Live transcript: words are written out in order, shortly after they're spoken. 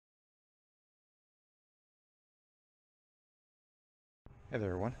Hey there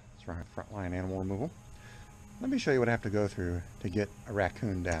everyone, it's Ryan with Frontline Animal Removal. Let me show you what I have to go through to get a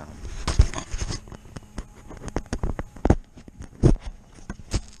raccoon down.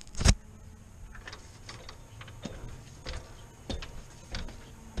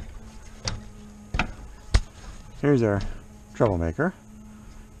 Here's our troublemaker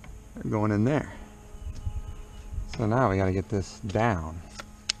going in there. So now we got to get this down.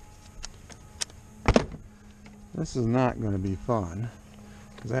 This is not going to be fun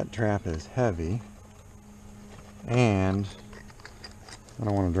because that trap is heavy and I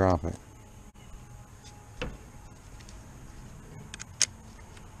don't want to drop it.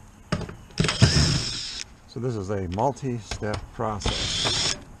 So this is a multi-step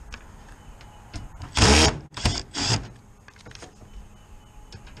process.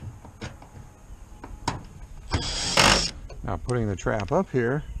 Now putting the trap up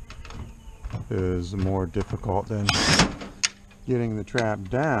here is more difficult than getting the trap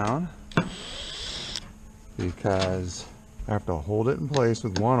down because I have to hold it in place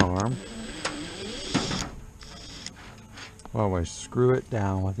with one arm while I screw it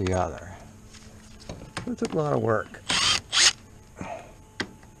down with the other. It took a lot of work.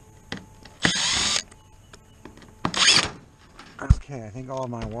 Okay, I think all of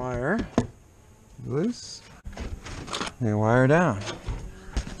my wire is loose. And wire down.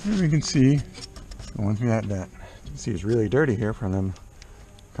 Here we can see going through that vent. You can see it's really dirty here from them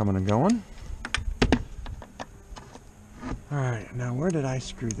coming and going. Alright, now where did I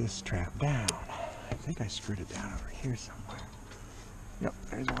screw this trap down? I think I screwed it down over here somewhere. Yep,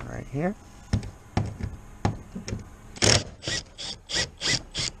 there's one right here.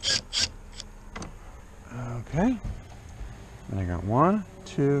 Okay. And I got 1,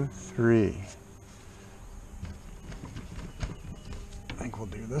 2, 3. I think we'll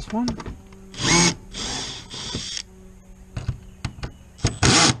do this one.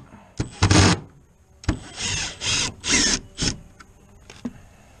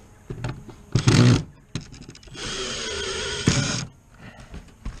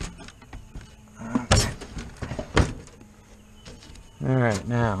 All right,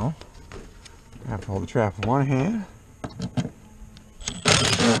 now I have to hold the trap with one hand.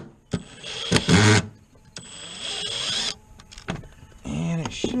 And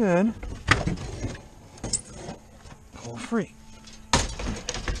it should pull free.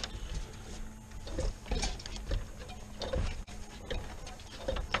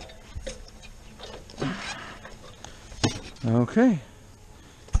 Okay.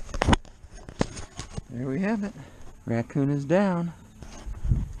 There we have it. Raccoon is down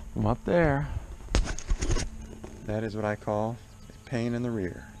from up there. That is what I call a pain in the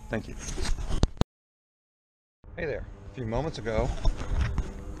rear. Thank you. Hey there. A few moments ago,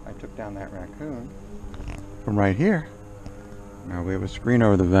 I took down that raccoon from right here. Now we have a screen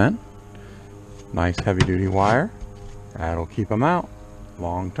over the vent. Nice heavy duty wire. That'll keep them out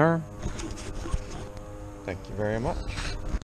long term. Thank you very much.